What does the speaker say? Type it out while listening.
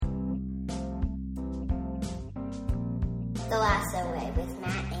The Lasso Way with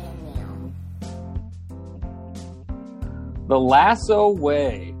Matt and Neil. The Lasso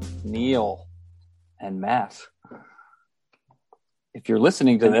Way, Neil and Matt. If you're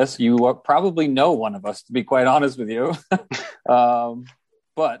listening to this, you probably know one of us, to be quite honest with you.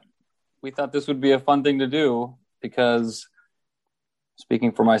 But we thought this would be a fun thing to do because,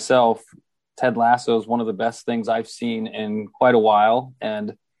 speaking for myself, Ted Lasso is one of the best things I've seen in quite a while,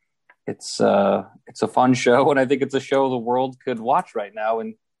 and it's a fun show, and I think it's a show the world could watch right now,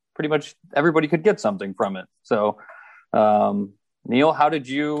 and pretty much everybody could get something from it. So, Neil, how did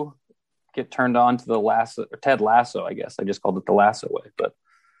you get turned on to the Lasso, or Ted Lasso? I guess I just called it the Lasso Way, but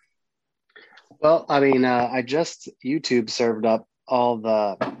well, I mean, I just YouTube served up all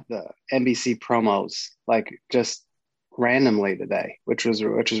the NBC promos, like just randomly today, which was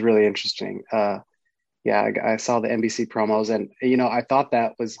really interesting. I saw the NBC promos, and I thought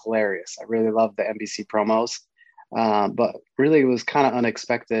that was hilarious. I really loved the NBC promos, but really it was kind of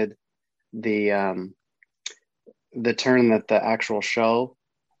unexpected the turn that the actual show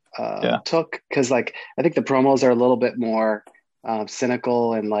took, because like I think the promos are a little bit more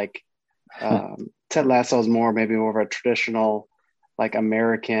cynical, and like Ted Lasso is maybe more of a traditional like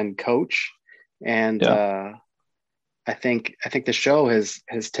American coach, and I think the show has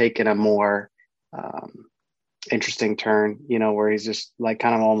taken a more interesting turn, where he's just like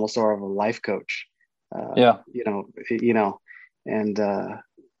kind of almost sort of a life coach. And I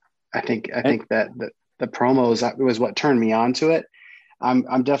think that the promos was what turned me on to it.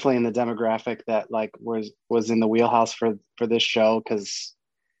 I'm definitely in the demographic that like was in the wheelhouse for this show, because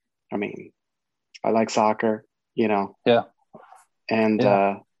I mean I like soccer, and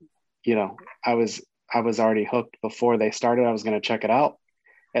I was already hooked before they started. I was going to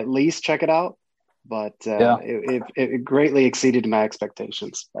at least check it out, but it greatly exceeded my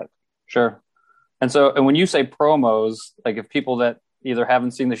expectations. But sure. And when you say promos, like if people that either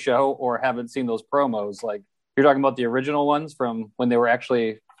haven't seen the show or haven't seen those promos, like you're talking about the original ones from when they were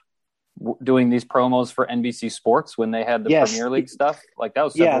actually doing these promos for NBC Sports, when they had the Premier League stuff, like that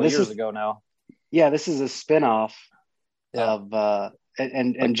was several years ago now. Yeah, this is a spinoff of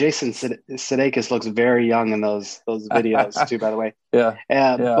and Jason Sudeikis looks very young in those videos too, by the way.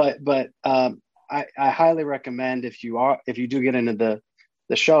 But I highly recommend if you do get into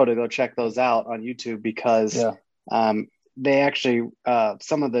the show to go check those out on YouTube, because they actually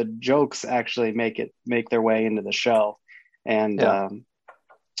some of the jokes actually make their way into the show, and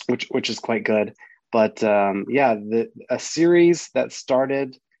which is quite good. But a series that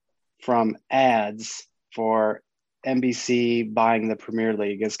started from ads for NBC buying the Premier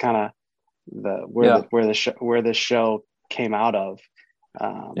League is kind of where the show came out of.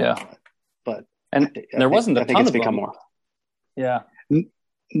 But there wasn't a ton. I think it's become more. Yeah.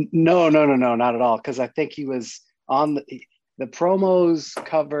 No, not at all. Because I think he was on the promos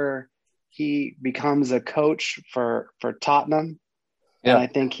cover. He becomes a coach for Tottenham, and I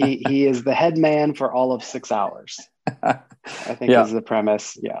think he is the head man for all of 6 hours. I think is the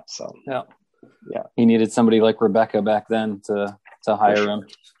premise. Yeah. So he needed somebody like Rebecca back then to hire him.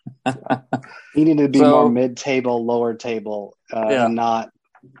 He needed to be more mid-table, lower table, and not.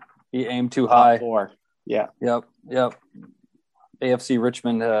 He aimed too high. Four. Yeah. Yep. AFC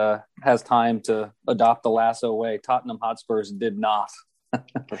Richmond has time to adopt the Lasso way. Tottenham Hotspurs did not.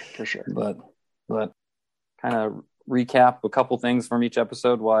 for sure. But kind of recap a couple things from each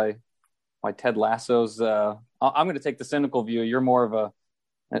episode. Why Ted Lasso's. I'm going to take the cynical view. You're more of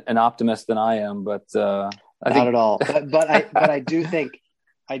an optimist than I am, but not at all. But I do think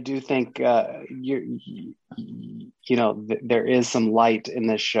there is some light in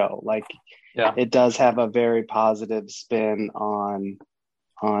this show. Like it does have a very positive spin on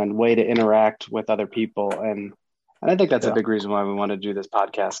way to interact with other people, and I think that's a big reason why we want to do this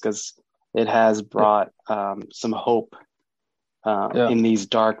podcast, because it has brought some hope in these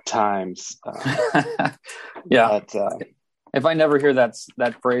dark times. But, if I never hear that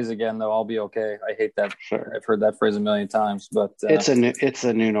phrase again, though, I'll be okay. I hate that. Sure. I've heard that phrase a million times, but it's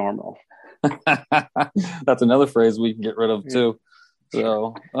a new normal. That's another phrase we can get rid of too.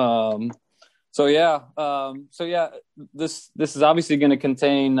 This is obviously going to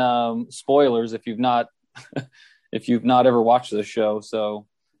contain spoilers if you've not ever watched the show. So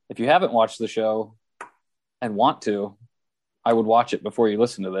if you haven't watched the show and want to, I would watch it before you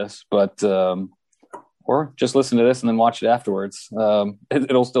listen to this, but or just listen to this and then watch it afterwards.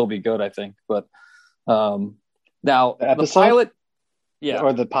 It'll still be good, I think. But now the pilot,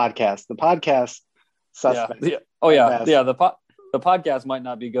 or the podcast suspect. The podcast might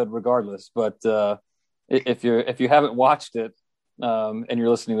not be good regardless, but if you haven't watched it and you're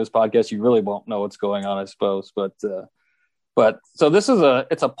listening to this podcast, you really won't know what's going on, I suppose. But But so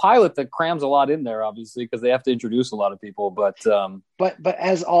it's a pilot that crams a lot in there, obviously, because they have to introduce a lot of people. But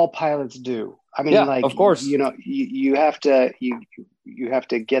as all pilots do, I mean, yeah, like, of course, you have to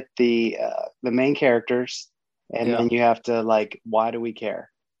get the main characters, and then you have to, like, why do we care?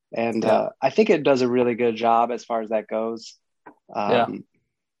 And I think it does a really good job as far as that goes. Well,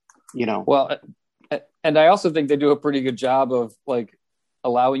 and I also think they do a pretty good job of, like,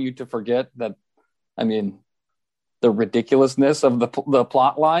 allowing you to forget that. I mean, the ridiculousness of the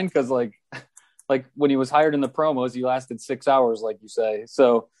plot line, because like when he was hired in the promos, he lasted 6 hours, like you say.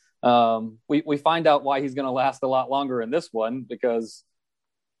 So we find out why he's going to last a lot longer in this one, because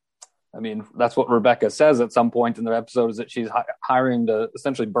I mean, that's what Rebecca says at some point in the episode, is that she's hiring to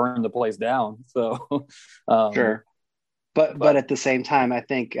essentially burn the place down. So sure, but at the same time, I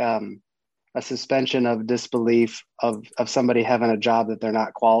think a suspension of disbelief of somebody having a job that they're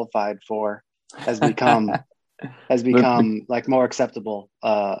not qualified for has become like more acceptable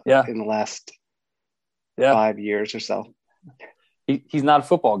in the last 5 years or so. He's not a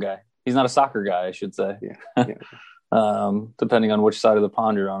football guy. He's not a soccer guy, I should say. Depending on which side of the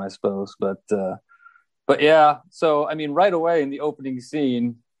pond you're on, I suppose. But yeah, so I mean, right away in the opening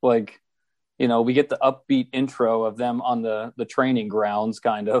scene, like, we get the upbeat intro of them on the training grounds,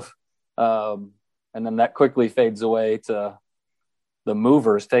 kind of, and then that quickly fades away to the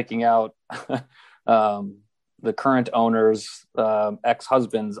movers taking out the current owner's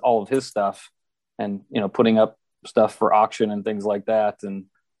ex-husband's, all of his stuff, and putting up stuff for auction and things like that. And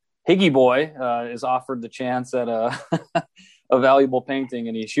Higgy Boy is offered the chance at a valuable painting,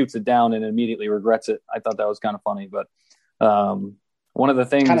 and he shoots it down and immediately regrets it. I thought that was kind of funny, but one of the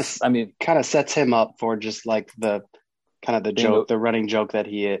things kind of sets him up for just like the joke, the running joke that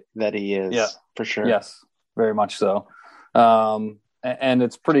he is, for sure. Yes, very much so. And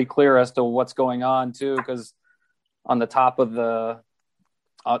it's pretty clear as to what's going on too, because on top of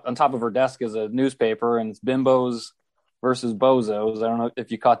her desk is a newspaper, and it's Bimbos versus Bozos. I don't know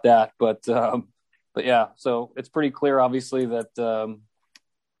if you caught that, but yeah. So it's pretty clear, obviously, that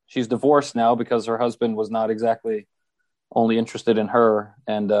she's divorced now because her husband was not exactly only interested in her,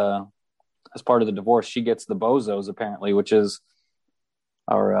 and as part of the divorce, she gets the Bozos, apparently, which is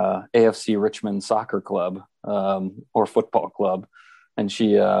our AFC Richmond soccer club or football club, and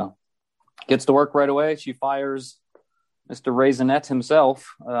she gets to work right away. She fires Mr. Raisinette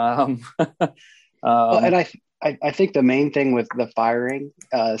himself. And I think the main thing with the firing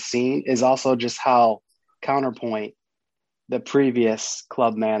scene is also just how counterpoint the previous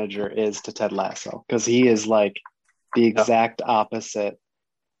club manager is to Ted Lasso, because he is like the exact opposite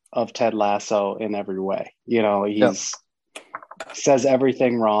of Ted Lasso in every way. He's says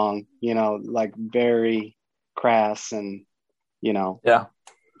everything wrong, like very crass, and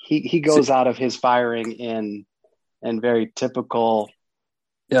he goes out of his firing in very typical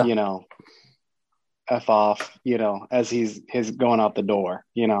F off, as he's going out the door,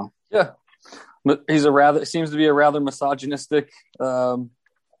 Yeah. But he's seems to be a rather misogynistic,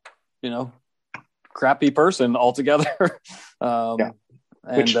 crappy person altogether.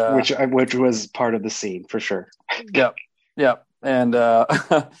 Which was part of the scene for sure. Yeah. And so,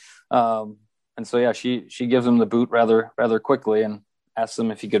 yeah, she gives him the boot rather quickly and asks him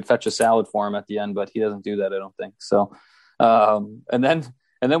if he could fetch a salad for him at the end, but he doesn't do that, I don't think. So, and then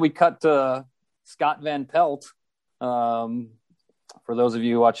we cut to Scott Van Pelt, for those of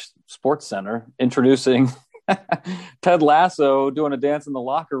you who watch Sports Center, introducing Ted Lasso doing a dance in the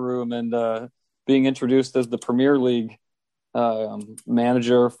locker room and being introduced as the Premier League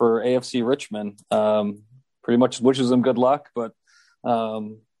manager for AFC Richmond. Pretty much wishes him good luck, but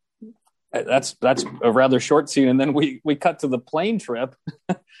that's a rather short scene. And then we cut to the plane trip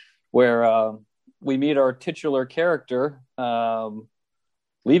where we meet our titular character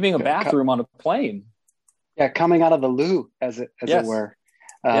leaving a bathroom on a plane. Yeah, coming out of the loo, as it were.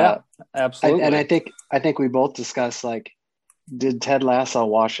 Absolutely. And I think we both discussed, like, did Ted Lasso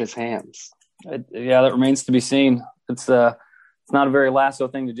wash his hands? That remains to be seen. It's not a very Lasso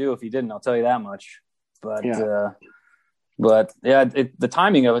thing to do if he didn't. I'll tell you that much. But the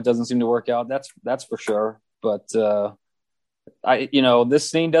timing of it doesn't seem to work out. That's for sure. But this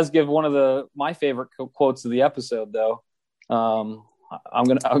scene does give one of my favorite quotes of the episode, though. I'm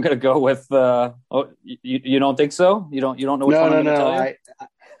gonna go with. You don't think so? You don't know which one I'm gonna tell you?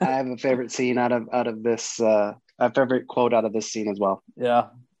 I have a favorite scene out of this. A favorite quote out of this scene as well. Yeah.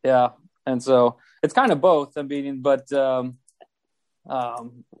 And so it's kind of both. I mean, but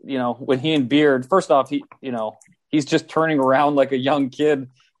when he and Beard, first off, he's just turning around like a young kid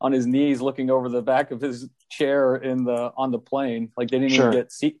on his knees, looking over the back of his chair on the plane. Like they didn't even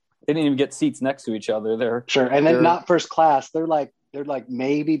get they didn't even get seats next to each other. They're sure, and then not first class. They're like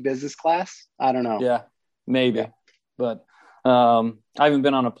maybe business class. I don't know. Yeah, maybe, Yeah. But I haven't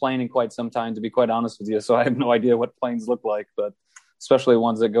been on a plane in quite some time, to be quite honest with you. So I have no idea what planes look like, but especially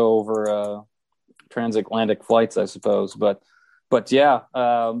ones that go over transatlantic flights, I suppose. But yeah,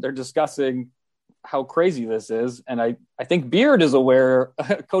 they're discussing how crazy this is, and I think Beard is aware.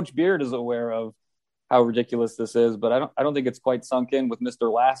 Coach Beard is aware of how ridiculous this is, but I don't think it's quite sunk in with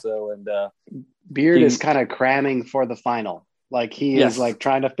Mr. Lasso. And Beard is kind of cramming for the final. Like he Yes. is like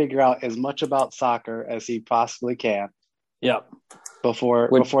trying to figure out as much about soccer as he possibly can. Yep.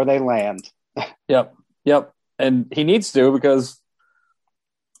 Before they land. Yep. And he needs to, because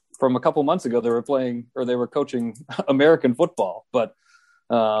from a couple months ago they were coaching American football, but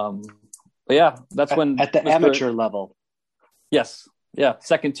yeah, that's when at the amateur level. Yes. Yeah.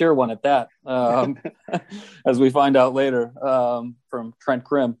 Second tier one at that, as we find out later, from Trent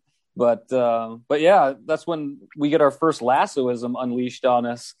Krim. But yeah, that's when we get our first Lassoism unleashed on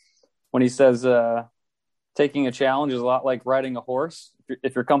us, when he says, taking a challenge is a lot like riding a horse.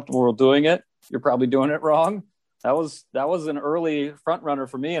 If you're comfortable doing it, you're probably doing it wrong. That was an early front runner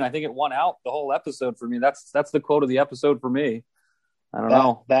for me, and I think it won out the whole episode for me. That's the quote of the episode for me. I don't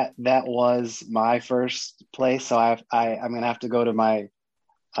know. That was my first place, so I'm gonna have to go to my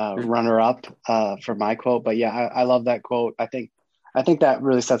runner up for my quote. But yeah, I love that quote. I think that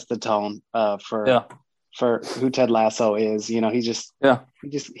really sets the tone for who Ted Lasso is. You know, he's just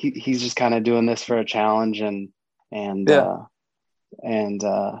kind of doing this for a challenge, and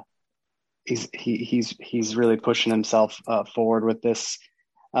he's really pushing himself forward with this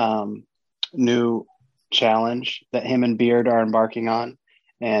new challenge that him and Beard are embarking on.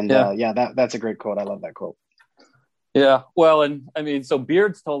 And that's a great quote. I love that quote. Yeah. Well, and I mean, so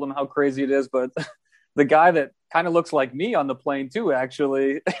Beard's told him how crazy it is, but the guy that kind of looks like me on the plane too,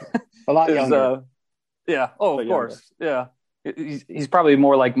 actually, a lot younger. Yeah. Oh, of course. Yeah. He's probably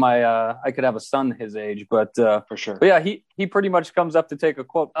more like my, I could have a son his age, but for sure. But yeah, he pretty much comes up to take a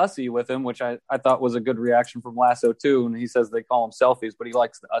quote Ussie with him, which I thought was a good reaction from Lasso too. And he says they call him selfies, but he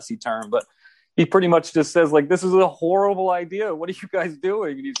likes the Ussie term. But he pretty much just says, like, this is a horrible idea. What are you guys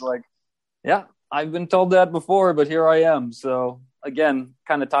doing? And he's like, yeah, I've been told that before, but here I am. So again,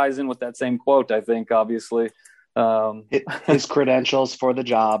 kind of ties in with that same quote, I think, obviously. His credentials for the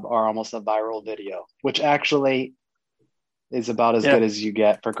job are almost a viral video, which actually is about as good as you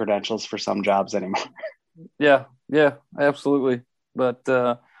get for credentials for some jobs anymore. Yeah, absolutely. But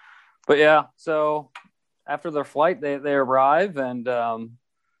yeah, so after their flight, they arrive, and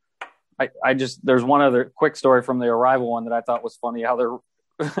there's one other quick story from the arrival one that I thought was funny, how they're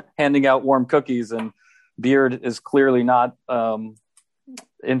handing out warm cookies, and Beard is clearly not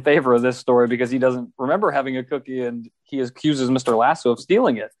in favor of this story because he doesn't remember having a cookie, and he accuses Mr. Lasso of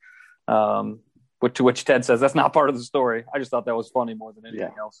stealing it. To which Ted says that's not part of the story. I just thought that was funny more than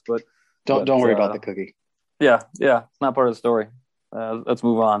anything else. But don't worry about the cookie. Yeah, it's not part of the story. Let's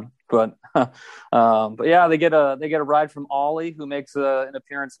move on. But yeah, they get a ride from Ollie, who makes an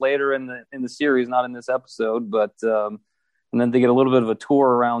appearance later in the series, not in this episode. But and then they get a little bit of a tour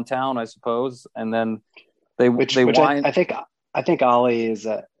around town, I suppose, and then they wind. I think Ollie is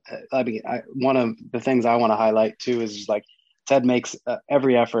one of the things I want to highlight too is like Ted makes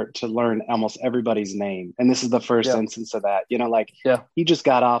every effort to learn almost everybody's name, and this is the first instance of that. You know, he just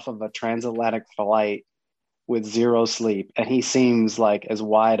got off of a transatlantic flight with zero sleep, and he seems like as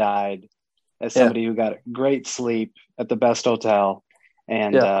wide-eyed as somebody who got great sleep at the best hotel,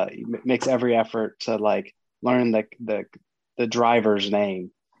 and makes every effort to like learn the driver's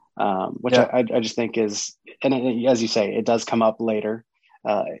name, which I just think is, and as you say, it does come up later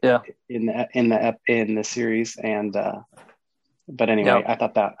in the series, and but anyway, I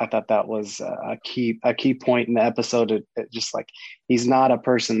thought that was a key point in the episode. It just like he's not a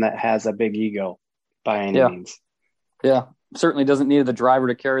person that has a big ego by any means. Yeah, certainly doesn't need the driver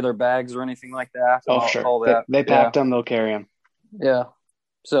to carry their bags or anything like that. Sure. All that. They packed them, they'll carry them. Yeah.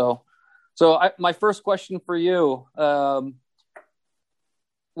 So my first question for you,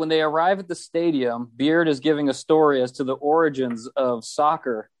 when they arrive at the stadium, Beard is giving a story as to the origins of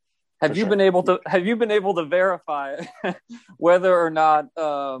soccer. Have you been able to verify whether or not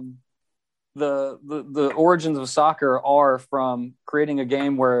the origins of soccer are from creating a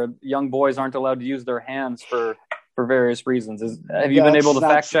game where young boys aren't allowed to use their hands for various reasons? Have you been able to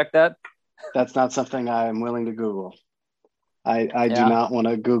fact check that? That's not something I am willing to Google. I do not want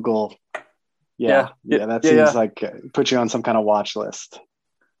to Google. That seems like put you on some kind of watch list.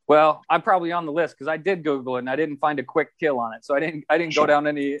 Well, I'm probably on the list because I did Google it and I didn't find a quick kill on it. So I didn't go down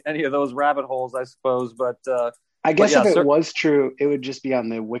any of those rabbit holes, I suppose. But I But guess yeah, if it so, was true, it would just be on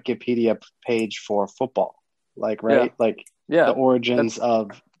the Wikipedia page for football, like yeah, right, like the yeah, origins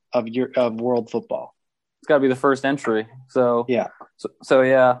that's of world football. it's got to be the first entry. So, Yeah, so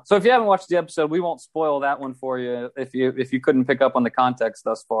yeah. So if you haven't watched the episode, we won't spoil that one for you if you couldn't pick up on the context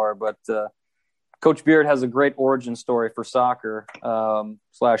thus far. But Coach Beard has a great origin story for soccer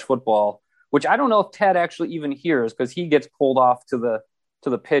slash football, which I don't know if Ted actually even hears because he gets pulled off to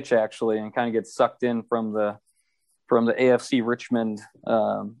the pitch actually and kind of gets sucked in from the AFC Richmond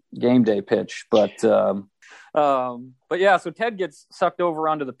game day pitch. But yeah, so Ted gets sucked over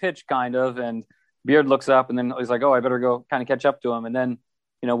onto the pitch kind of, and Beard looks up and then he's like, "Oh, I better go kind of catch up to him." And then,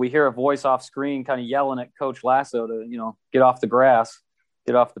 we hear a voice off screen kind of yelling at Coach Lasso to, get off the grass,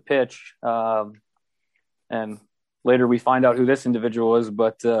 get off the pitch. And later we find out who this individual is,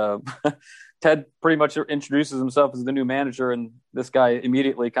 but Ted pretty much introduces himself as the new manager, and this guy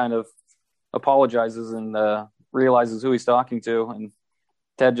immediately kind of apologizes and realizes who he's talking to, and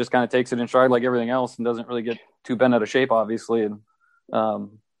Ted just kind of takes it in stride like everything else and doesn't really get too bent out of shape, obviously. And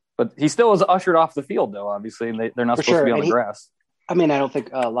but he still is ushered off the field, though, obviously, and they're not for supposed sure. to be on And the grass. I mean, I don't think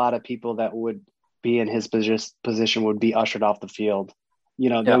a lot of people that would be in his position would be ushered off the field.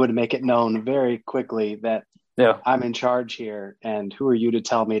 They would make it known very quickly that I'm in charge here, and who are you to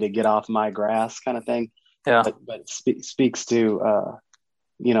tell me to get off my grass, kind of thing. Yeah, but speaks to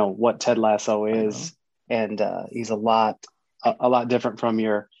what Ted Lasso is, and he's a lot different from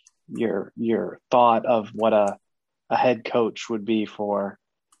your thought of what a head coach would be for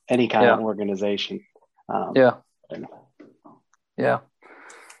any kind of organization.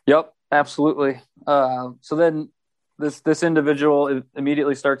 Yep, absolutely. So then this individual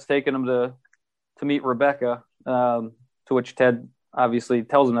immediately starts taking him to meet Rebecca, to which Ted obviously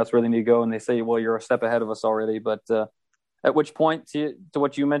tells him that's where they need to go, and they say, "Well, you're a step ahead of us already." But at which point, to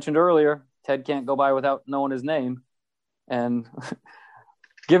what you mentioned earlier, Ted can't go by without knowing his name, and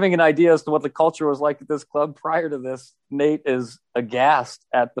giving an idea as to what the culture was like at this club prior to this, Nate is aghast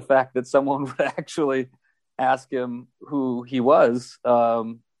at the fact that someone would actually ask him who he was,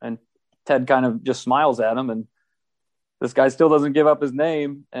 and Ted kind of just smiles at him, and this guy still doesn't give up his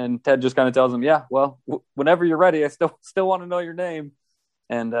name, and Ted just kind of tells him, "Yeah, well, whenever you're ready, I still want to know your name."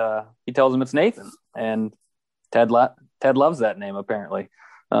 And he tells him it's Nathan, and Ted loves that name apparently.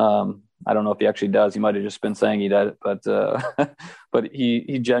 I don't know if he actually does. He might have just been saying he did, but but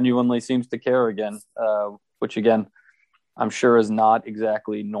he genuinely seems to care again, which again I'm sure is not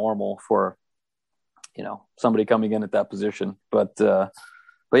exactly normal for somebody coming in at that position. But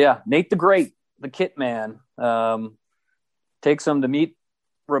yeah, Nate the Great, the Kit Man, takes him to meet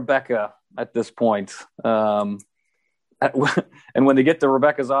Rebecca at this point. And when they get to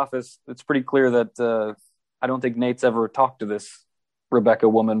Rebecca's office, it's pretty clear that I don't think Nate's ever talked to this Rebecca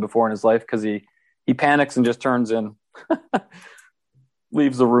woman before in his life, because he panics and just turns in,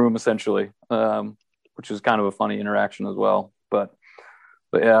 leaves the room essentially, which is kind of a funny interaction as well. But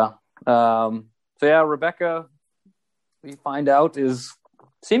yeah. So yeah, Rebecca, we find out, is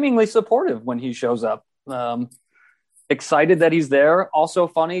seemingly supportive when he shows up. Excited that he's there. Also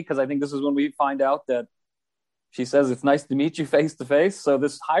funny, because I think this is when we find out that she says it's nice to meet you face to face. So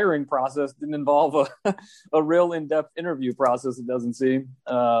this hiring process didn't involve a real in-depth interview process, it doesn't seem.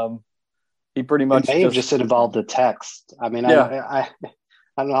 He pretty much may have just involved a text. I mean, I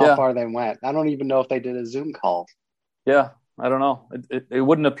don't know how far they went. I don't even know if they did a Zoom call. Yeah, I don't know. It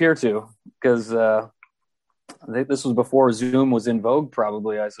wouldn't appear to, because this was before Zoom was in vogue,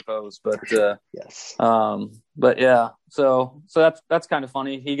 probably, I suppose. But yes. But yeah, so that's kind of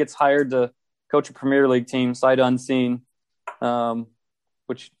funny. He gets hired to coach a Premier League team, sight unseen,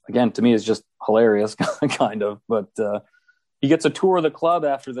 which again to me is just hilarious, kind of. But he gets a tour of the club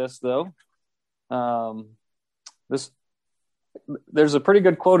after this, though. There's a pretty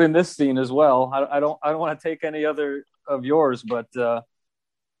good quote in this scene as well. I don't want to take any other of yours, but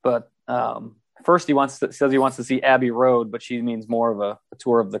first says he wants to see Abbey Road, but she means more of a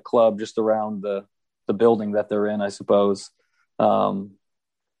tour of the club just around the building that they're in, I suppose.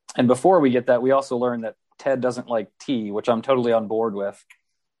 And before we get that, we also learn that Ted doesn't like tea, which I'm totally on board with.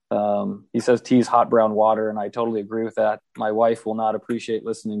 He says tea is hot brown water, and I totally agree with that. My wife will not appreciate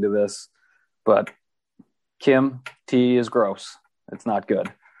listening to this, but Kim, tea is gross. It's not good.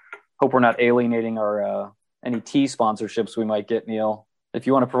 Hope we're not alienating our any tea sponsorships we might get, Neil. If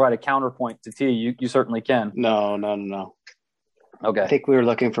you want to provide a counterpoint to tea, you certainly can. No. Okay. I think we were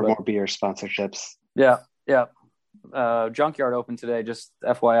looking for more beer sponsorships. Yeah. Junkyard opened today, just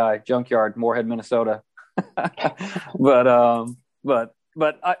FYI. Junkyard, Moorhead, Minnesota. But I'm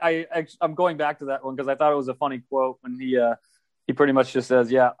going back to that one because I thought it was a funny quote when he pretty much just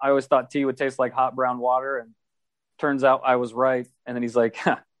says, "Yeah, I always thought tea would taste like hot brown water," and turns out I was right. And then he's like,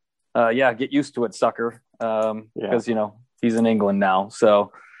 yeah, get used to it, sucker. Because, he's in England now.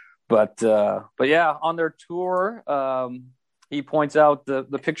 So, but yeah, on their tour, he points out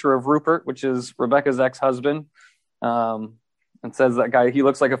the picture of Rupert, which is Rebecca's ex-husband, and says that guy, he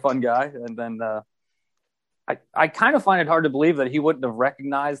looks like a fun guy. And then I kind of find it hard to believe that he wouldn't have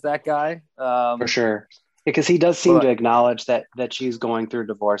recognized that guy. For sure. Because he does seem to acknowledge that she's going through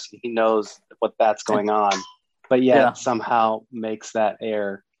divorce. He knows what that's going on, but yet somehow makes that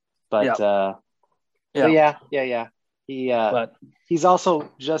error. But he's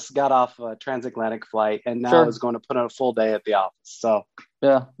also just got off a transatlantic flight and now is going to put on a full day at the office. So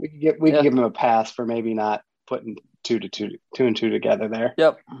we can give him a pass for maybe not putting two and two together there.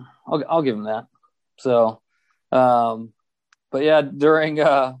 Yep, I'll give him that. So, but yeah, during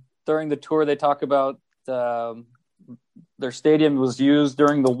the tour, they talk about their stadium was used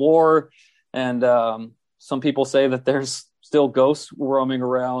during the war, and some people say that there's still ghosts roaming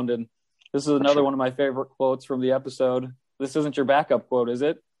around. And this is another one of my favorite quotes from the episode. This isn't your backup quote, is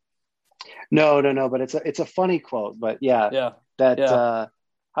it? No, but it's a funny quote. But do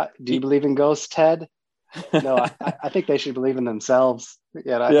you believe in ghosts, Ted? No, I think they should believe in themselves.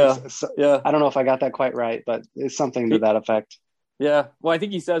 I don't know if I got that quite right, but it's something to that effect. Yeah. Well, I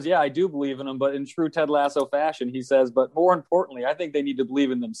think he says, I do believe in them, but in true Ted Lasso fashion, he says, but more importantly, I think they need to believe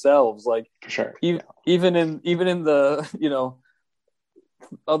in themselves. Like, for sure. Even in the,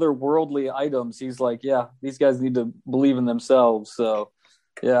 other worldly items, he's like, these guys need to believe in themselves. So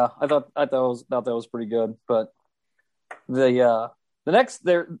I thought that was pretty good. But the next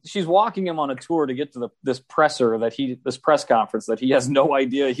she's walking him on a tour to get to this press conference that he has no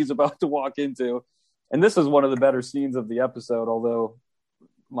idea he's about to walk into. And this is one of the better scenes of the episode, although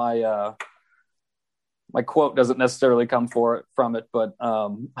my quote doesn't necessarily come from it. But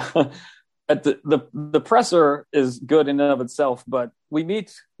at the presser is good in and of itself. But we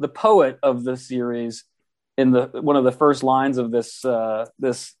meet the poet of the series in one of the first lines of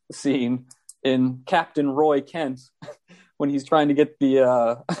this scene in Captain Roy Kent when he's trying to get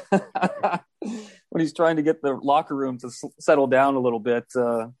the locker room to settle down a little bit.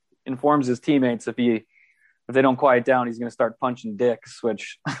 Informs his teammates if they don't quiet down, he's going to start punching dicks,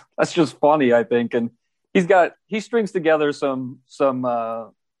 which that's just funny, I think. And he strings together some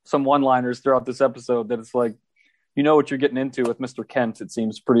one-liners throughout this episode that it's like, what you're getting into with Mr. Kent, it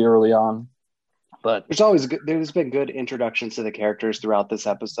seems pretty early on. But there's been good introductions to the characters throughout this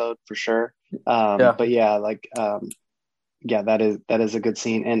episode for sure. But that is a good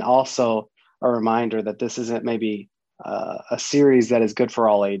scene. And also a reminder that this isn't maybe a series that is good for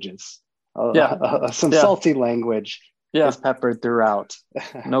all ages. Some salty language is peppered throughout.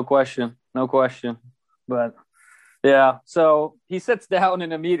 No question. But so he sits down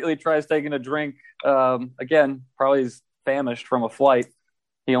and immediately tries taking a drink. Again, probably he's famished from a flight.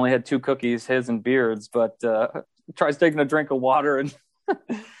 He only had 2 cookies, his and Beard's, but tries taking a drink of water and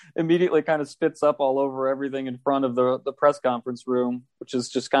immediately kind of spits up all over everything in front of the press conference room, which is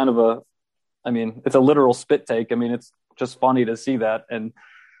just kind of it's a literal spit take. It's just funny to see that. And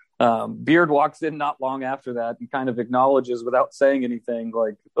Beard walks in not long after that and kind of acknowledges without saying anything,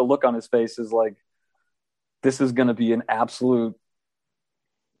 like the look on his face is like, this is going to be an absolute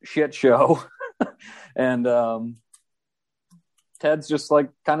shit show. And Ted's just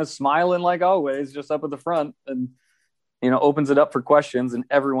like kind of smiling like always, just up at the front, and opens it up for questions, and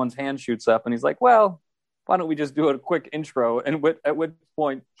everyone's hand shoots up, and he's like, well, why don't we just do a quick intro? And at which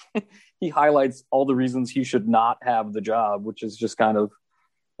point he highlights all the reasons he should not have the job, which is just kind of,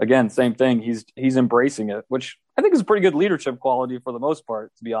 again, same thing. He's embracing it, which I think is a pretty good leadership quality for the most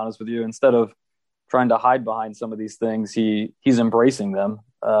part, to be honest with you. Instead of trying to hide behind some of these things, he's embracing them.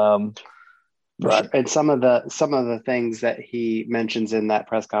 And some of the things that he mentions in that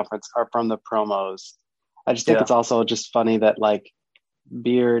press conference are from the promos. I just think it's also just funny that like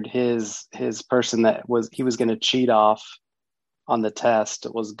Beard, his person that he was going to cheat off on the test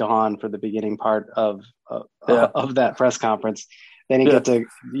was gone for the beginning part of that press conference. Then he get to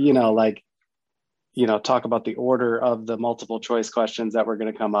talk about the order of the multiple choice questions that were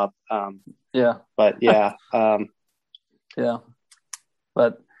going to come up. But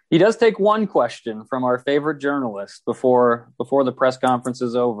he does take one question from our favorite journalist before the press conference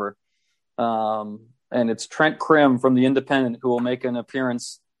is over. And it's Trent Krim from The Independent, who will make an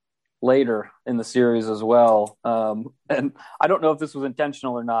appearance later in the series as well. And I don't know if this was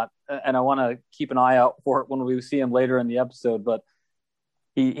intentional or not, and I want to keep an eye out for it when we see him later in the episode. But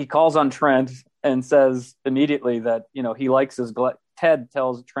he calls on Trent and says immediately that, he likes his Ted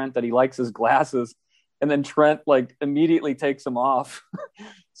tells Trent that he likes his glasses. and then Trent like immediately takes him off.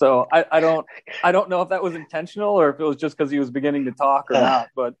 So I don't know if that was intentional or if it was just because he was beginning to talk or not.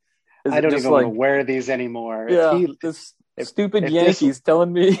 But I don't even want to wear these anymore. Yeah, stupid Yankees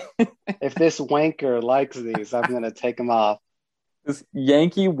telling me if this wanker likes these, I'm going to take them off. This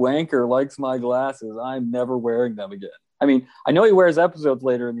Yankee wanker likes my glasses. I'm never wearing them again. I mean, I know he wears episodes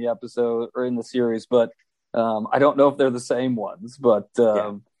later in the episode or in the series, but I don't know if they're the same ones. But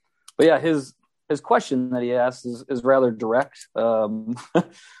yeah, his question that he asks is rather direct,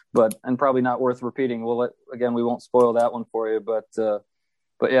 but and probably not worth repeating. We won't spoil that one for you. But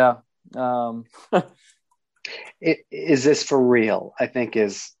yeah. Is this for real? I think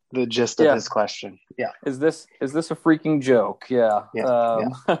is the gist of his question. Yeah. Is this a freaking joke? Yeah.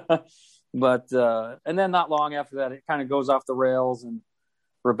 But and then not long after that, it kind of goes off the rails, and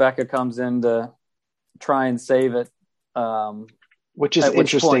Rebecca comes in to try and save it. Which is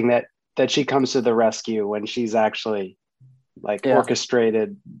interesting that she comes to the rescue when she's actually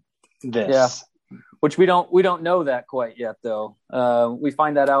orchestrated this. Yeah. Which we don't know that quite yet, though. We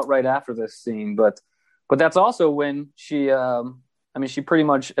find that out right after this scene, but that's also when she she pretty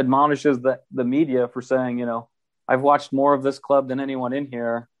much admonishes the media for saying, I've watched more of this club than anyone in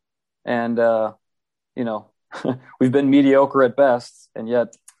here, and we've been mediocre at best, and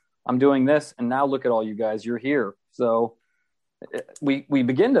yet I'm doing this, and now look at all you guys, you're here. So we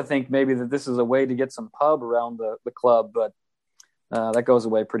begin to think maybe that this is a way to get some pub around the club, but that goes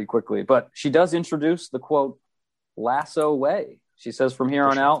away pretty quickly. But she does introduce the quote Lasso way. She says from here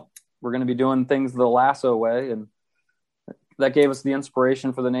on out, we're going to be doing things the Lasso way. And that gave us the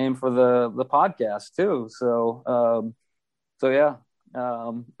inspiration for the name for the podcast too. So yeah.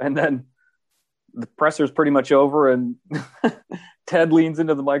 And then the presser's pretty much over, and Ted leans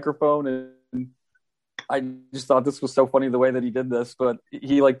into the microphone, and I just thought this was so funny the way that he did this, but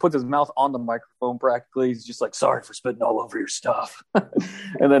he puts his mouth on the microphone practically. He's just like, sorry for spitting all over your stuff.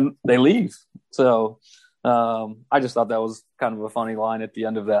 And then they leave. So I just thought that was kind of a funny line at the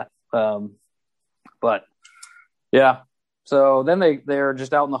end of that. But yeah, so then they're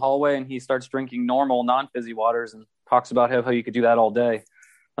just out in the hallway, and he starts drinking normal non-fizzy waters and talks about how you could do that all day.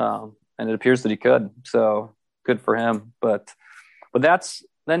 And it appears that he could. So good for him. But that's,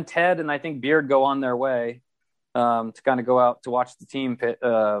 then Ted and I think Beard go on their way to kind of go out to watch the team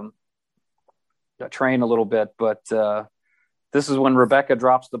train a little bit. But this is when Rebecca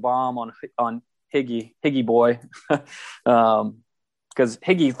drops the bomb on Higgy boy. Because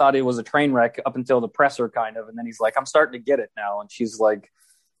Higgy thought it was a train wreck up until the presser kind of. And then he's like, I'm starting to get it now. And she's like,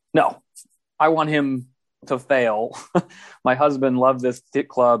 no, I want him to fail. My husband loved this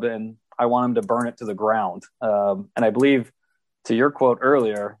club, and I want him to burn it to the ground. And I believe, to your quote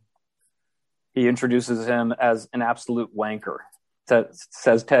earlier, he introduces him as an absolute wanker.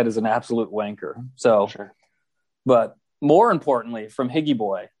 Says Ted is an absolute wanker. So, sure. But more importantly, from Higgy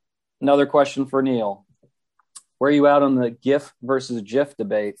Boy, another question for Neil. Where are you out on the GIF versus GIF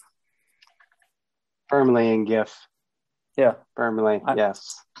debate? Firmly in GIF. Yeah. Firmly,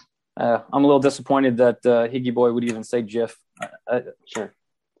 yes. I'm a little disappointed that Higgy Boy would even say GIF. Sure.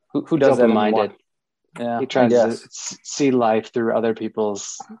 Who does that anymore? Yeah, he tries to see life through other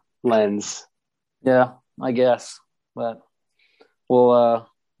people's lens. Yeah, I guess. But I'll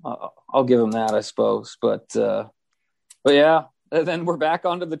give him that, I suppose. But yeah, and then we're back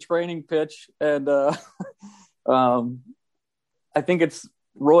onto the training pitch, and I think it's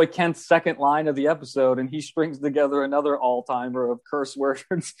Roy Kent's second line of the episode, and he strings together another all-timer of curse words.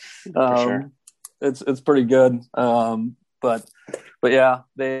 For sure. It's pretty good. But yeah,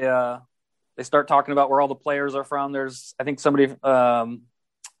 they start talking about where all the players are from. There's, I think, somebody from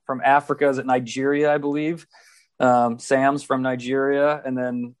Africa. Is it Nigeria, I believe? Sam's from Nigeria, and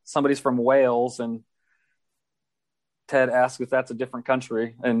then somebody's from Wales. And Ted asks if that's a different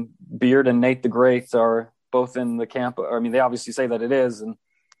country. And Beard and Nate the Great are both in the camp. I mean, they obviously say that it is. And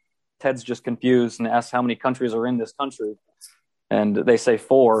Ted's just confused and asks how many countries are in this country. And they say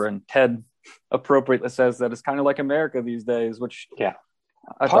 4. And Ted appropriately says that it's kind of like America these days, which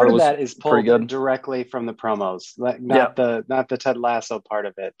part of that is pulled directly from the promos, not the Ted Lasso part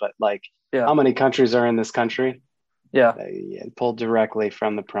of it, but how many countries are in this country? Yeah, pulled directly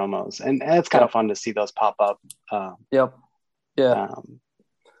from the promos, and it's kind of fun to see those pop up. Through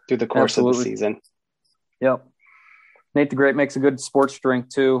the course of the season. Yep. Nate the Great makes a good sports drink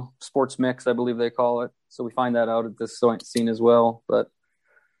too, sports mix, I believe they call it. So we find that out at this scene as well. But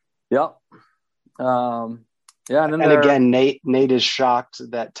and then again, Nate is shocked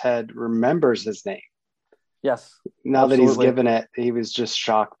that Ted remembers his name. Yes. Now that he's given it, he was just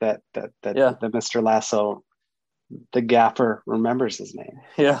shocked that Mr. Lasso, the gaffer, remembers his name.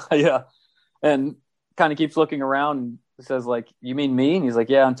 Yeah. And kind of keeps looking around and says, like, you mean me? And he's like,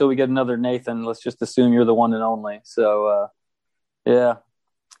 yeah, until we get another Nathan, let's just assume you're the one and only. So, yeah.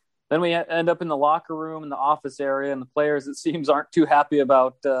 Then we end up in the locker room in the office area, and the players, it seems, aren't too happy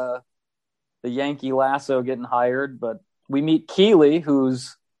about the Yankee Lasso getting hired. But we meet Keely,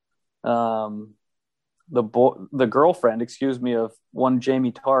 who's the girlfriend, of one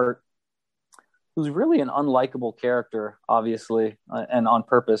Jamie Tart, who's really an unlikable character, obviously, and on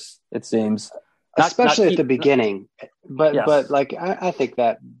purpose, it seems. Especially at the beginning. But yes. but like I think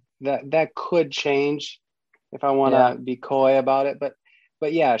that could change if I want to be coy about it.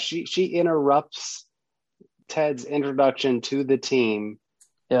 But yeah, she interrupts Ted's introduction to the team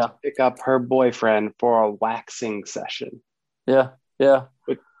to pick up her boyfriend for a waxing session. Yeah.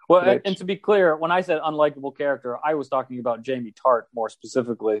 Well, and to be clear, when I said unlikable character, I was talking about Jamie Tart more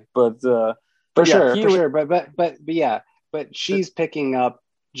specifically. But for sure. But she's picking up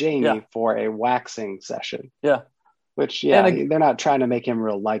Jamie for a waxing session. Yeah. Which, they're not trying to make him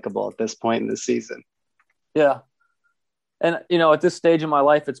real likable at this point in the season. Yeah. And, at this stage in my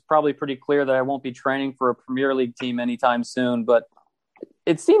life, it's probably pretty clear that I won't be training for a Premier League team anytime soon. But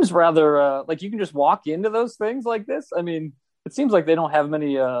it seems rather like you can just walk into those things like this. I mean, it seems like they don't have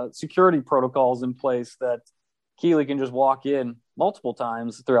many security protocols in place that Keely can just walk in multiple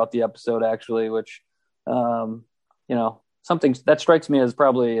times throughout the episode, actually, which, something that strikes me as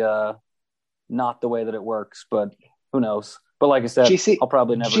probably not the way that it works, but who knows? But like I said, I'll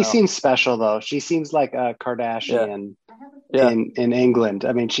probably never know. She seems special, though. She seems like a Kardashian in England.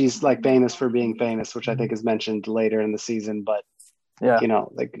 I mean, she's like famous for being famous, which I think is mentioned later in the season. But,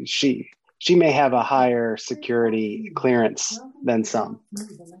 like she may have a higher security clearance than some.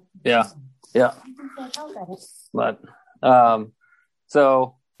 Yeah. But well,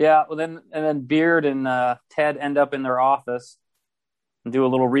 then Beard and Ted end up in their office and do a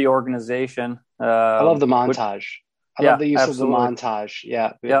little reorganization. I love the montage. I love the use of the montage.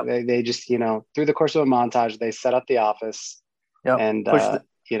 Yeah. They just, through the course of a montage, they set up the office and,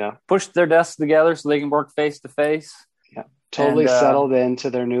 push their desks together so they can work face to face. Yeah. Totally settled into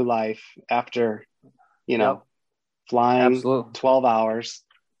their new life after, flying 12 hours.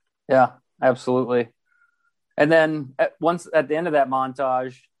 Yeah, absolutely. And then at the end of that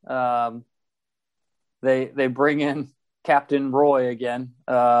montage, they bring in Captain Roy again,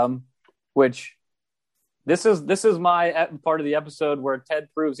 which this is my part of the episode where Ted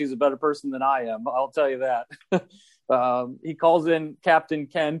proves he's a better person than I am. I'll tell you that. He calls in Captain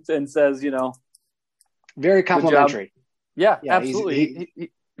Kent and says, very complimentary. Yeah, absolutely.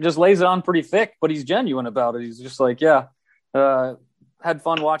 He just lays it on pretty thick, but he's genuine about it. He's just like, had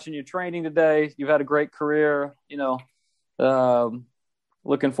fun watching you training today. You've had a great career,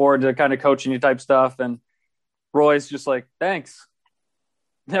 looking forward to kind of coaching you type stuff. And Roy's just like, thanks.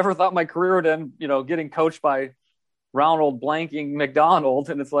 Never thought my career would end, getting coached by Ronald blanking McDonald.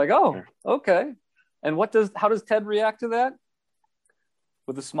 And it's like, oh, okay. And how does Ted react to that?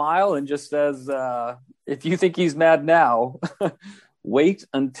 With a smile and just says, if you think he's mad now, wait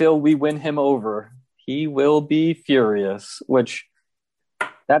until we win him over. He will be furious, which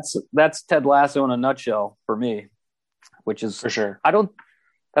that's Ted Lasso in a nutshell for me, which is for sure.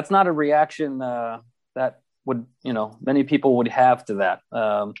 That's not a reaction that would, many people would have to that.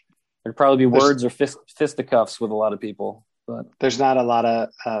 There'd probably be words or fisticuffs with a lot of people, but there's not a lot of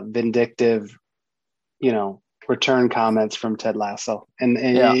vindictive, return comments from Ted Lasso.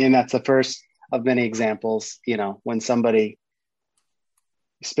 And that's the first of many examples, when somebody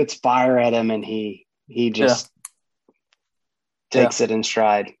spits fire at him and he just takes it in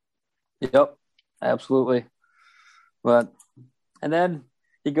stride. Yep, absolutely. And then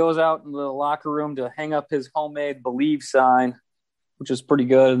he goes out in the locker room to hang up his homemade Believe sign, which is pretty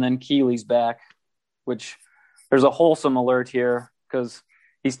good. And then Keely's back, which there's a wholesome alert here because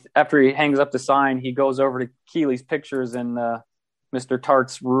after he hangs up the sign, he goes over to Keely's pictures in Mr.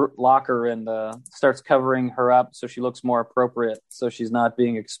 Tart's locker and starts covering her up so she looks more appropriate, so she's not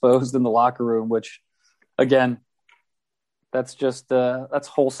being exposed in the locker room, which, again, that's just that's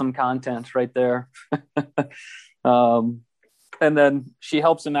wholesome content right there. And then she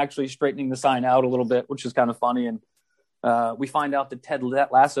helps him actually straightening the sign out a little bit, which is kind of funny. And we find out that Ted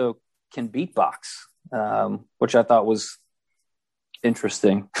Lasso can beatbox, which I thought was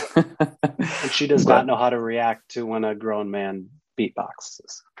interesting. And she does not know how to react to when a grown man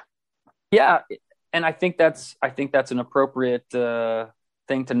beatboxes. Yeah, and I think that's an appropriate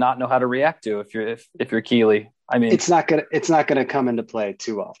thing to not know how to react to if you're Keely. I mean, it's not gonna come into play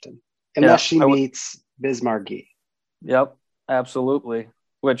too often unless she meets Biz Margee. Yep, absolutely.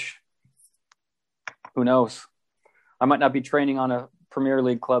 Which, who knows? I might not be training on a Premier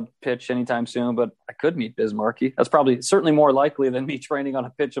League club pitch anytime soon, but I could meet Bismarcky. That's certainly more likely than me training on a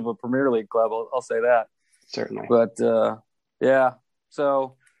pitch of a Premier League club. I'll say that. Certainly. But yeah.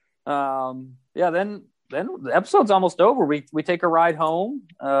 So then the episode's almost over. We take a ride home.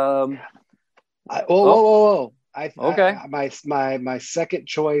 Whoa. Okay. My second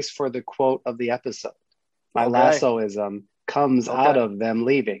choice for the quote of the episode, my Okay. lassoism comes out of them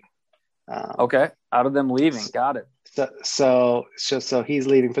leaving. Out of them leaving. Got it. So he's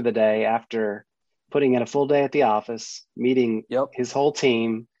leaving for the day after putting in a full day at the office, meeting his whole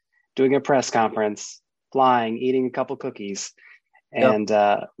team, doing a press conference, flying, eating a couple cookies, and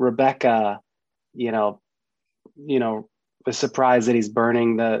Rebecca, was surprised that he's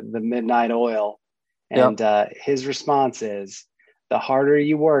burning the midnight oil, and his response is, "The harder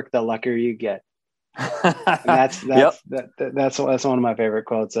you work, the luckier you get." And that's one of my favorite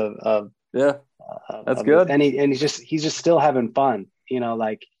quotes of that's good. And he's just still having fun, he's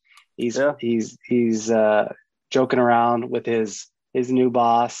joking around with his new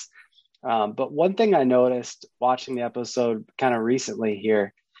boss. But one thing I noticed watching the episode kind of recently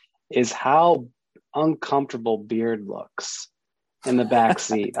here is how uncomfortable Beard looks in the back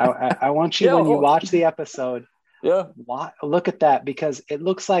seat. I want you, when you watch the episode, look at that, because it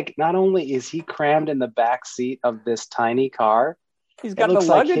looks like not only is he crammed in the back seat of this tiny car, he's got the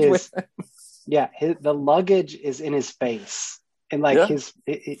luggage with him. Yeah, the luggage is in his face, and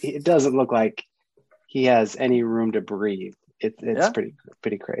it doesn't look like he has any room to breathe. It's pretty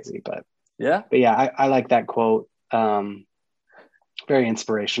crazy, but I like that quote. Very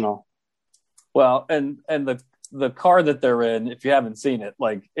inspirational. Well, and the car that they're in, if you haven't seen it,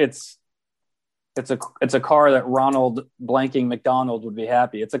 like it's a car that Ronald blanking McDonald would be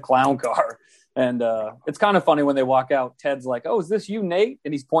happy. It's a clown car. And it's kind of funny when they walk out, Ted's like, "Oh, is this you, Nate?"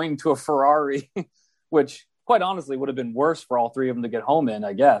 And he's pointing to a Ferrari, which quite honestly would have been worse for all three of them to get home in,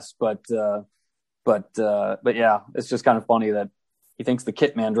 I guess. But yeah, it's just kind of funny that he thinks the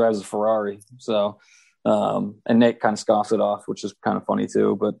Kit Man drives a Ferrari. So, and Nate kind of scoffs it off, which is kind of funny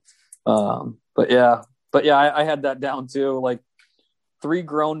too. But yeah, I had that down too. Like 3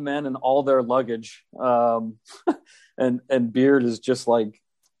 grown men and all their luggage. And Beard is just like,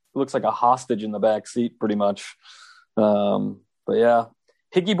 looks like a hostage in the back seat pretty much. But yeah,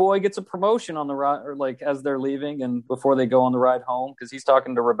 Higgy Boy gets a promotion on the ride, or like as they're leaving and before they go on the ride home, because he's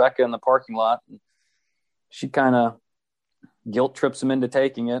talking to Rebecca in the parking lot. And she kind of guilt trips him into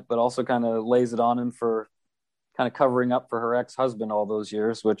taking it, but also kind of lays it on him for kind of covering up for her ex-husband all those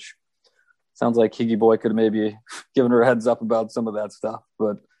years, which sounds like Higgy Boy could have maybe given her a heads up about some of that stuff.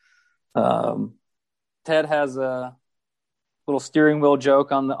 But Ted has a little steering wheel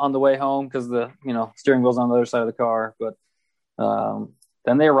joke on the way home, because the steering wheel's on the other side of the car. But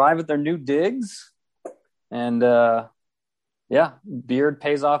then they arrive at their new digs, and Beard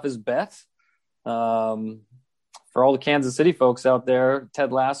pays off his bet. For all the Kansas City folks out there,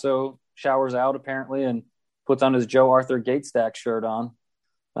 Ted Lasso showers out apparently and puts on his Joe Arthur Gatestack shirt on.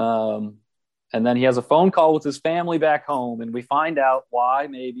 And then he has a phone call with his family back home, and we find out why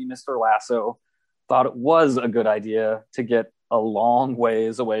maybe Mr. Lasso thought it was a good idea to get a long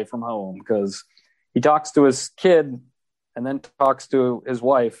ways away from home, because he talks to his kid and then talks to his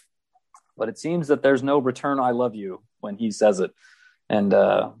wife, but it seems that there's no return "I love you" when he says it. And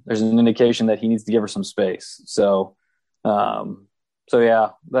there's an indication that he needs to give her some space. So yeah,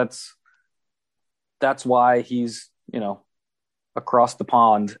 that's why he's, across the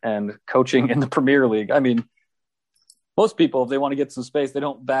pond and coaching in the Premier League. I mean, most people, if they want to get some space, they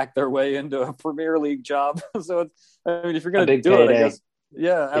don't back their way into a Premier League job. So if you're going to do it, I guess,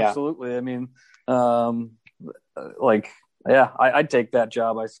 absolutely. I mean, I'd take that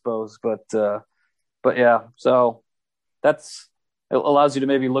job, I suppose. But yeah, so it allows you to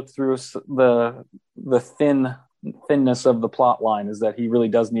maybe look through the thinness of the plot line, is that he really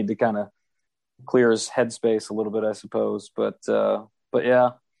does need to kind of clear his headspace a little bit, I suppose. But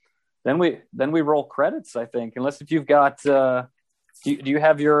yeah, then we roll credits, I think, unless if you've got, do you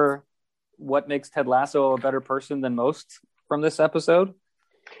have your, what makes Ted Lasso a better person than most from this episode?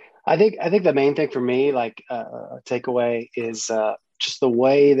 I think the main thing for me, like a takeaway, is just the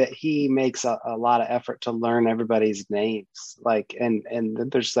way that he makes a lot of effort to learn everybody's names. Like, and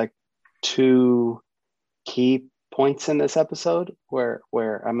there's like 2 key points in this episode where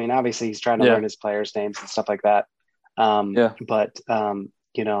I mean, obviously he's trying to learn his players' names and stuff like that. But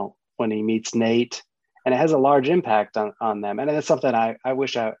when he meets Nate, and it has a large impact on them. And it's something I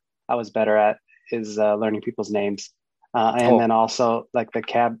wish I was better at, is learning people's names. Then also like the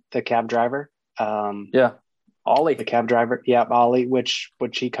cab driver. Ollie. The cab driver. Yeah, Ollie, which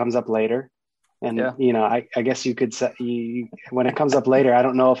he comes up later. And, Yeah. I guess you could say when it comes up later, I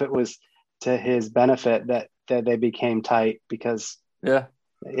don't know if it was to his benefit that they became tight, because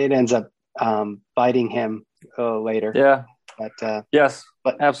it ends up biting him later. Yeah. But yes,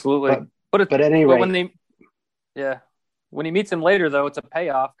 absolutely. But at any rate, when he meets him later, though, it's a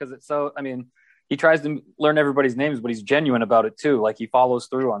payoff, because it's so. I mean, he tries to learn everybody's names, but he's genuine about it too. Like, he follows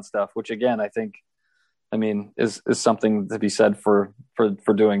through on stuff, which again, I think, is something to be said for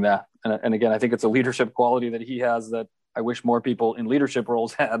doing that. And again, I think it's a leadership quality that he has that I wish more people in leadership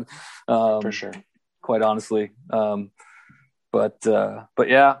roles had. For sure. Quite honestly. But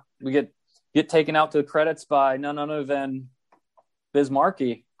yeah, we get taken out to the credits by none other than Biz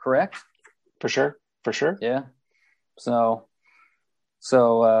Markie, correct? For sure. Yeah. So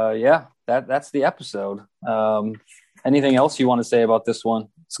yeah, that's the episode. Anything else you want to say about this one?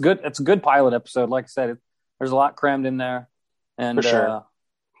 It's good. It's a good pilot episode. Like I said, there's a lot crammed in there, and for sure.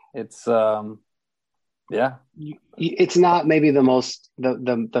 It's it's not maybe the most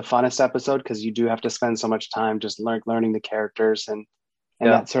the funnest episode, because you do have to spend so much time just learning the characters and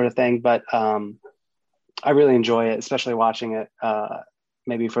that sort of thing. But I really enjoy it, especially watching it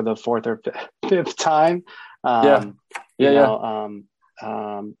maybe for the fourth or fifth time. It's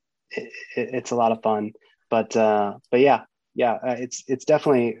a lot of fun. But yeah, it's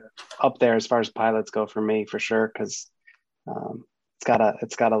definitely up there as far as pilots go for me, for sure, because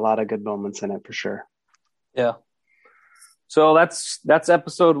it's got a lot of good moments in it, for sure. Yeah. So that's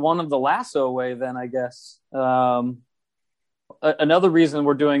episode 1 of the Lasso Way, then, I guess. Another reason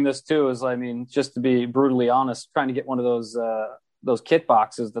we're doing this too is, just to be brutally honest, trying to get one of those kit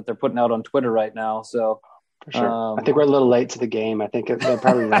boxes that they're putting out on Twitter right now. So for sure. I think we're a little late to the game. I think they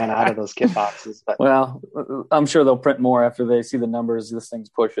probably ran out of those kit boxes. But well, I'm sure they'll print more after they see the numbers this thing's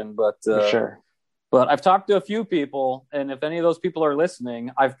pushing. But for sure. But I've talked to a few people, and if any of those people are listening,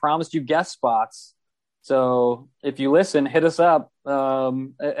 I've promised you guest spots. So if you listen, hit us up,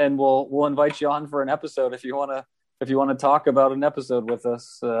 and we'll invite you on for an episode if you want to talk about an episode with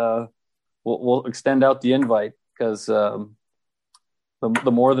us. We'll extend out the invite, because the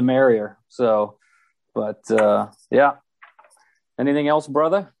more the merrier. So. But yeah. Anything else,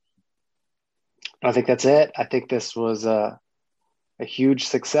 brother? I think that's it. I think this was a huge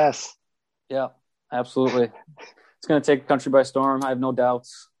success. Yeah, absolutely. It's going to take the country by storm. I have no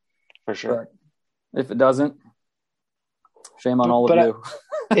doubts. For sure. But if it doesn't, shame on all of you.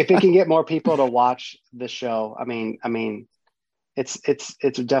 If it can get more people to watch the show, it's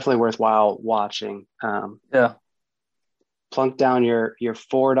definitely worthwhile watching. Yeah. Plunk down your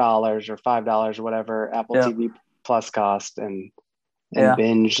 $4 or $5 or whatever Apple TV Plus cost, and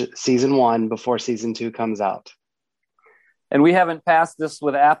binge season 1 before season 2 comes out. And we haven't passed this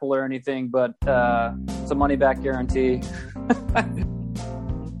with Apple or anything, but it's a money back guarantee.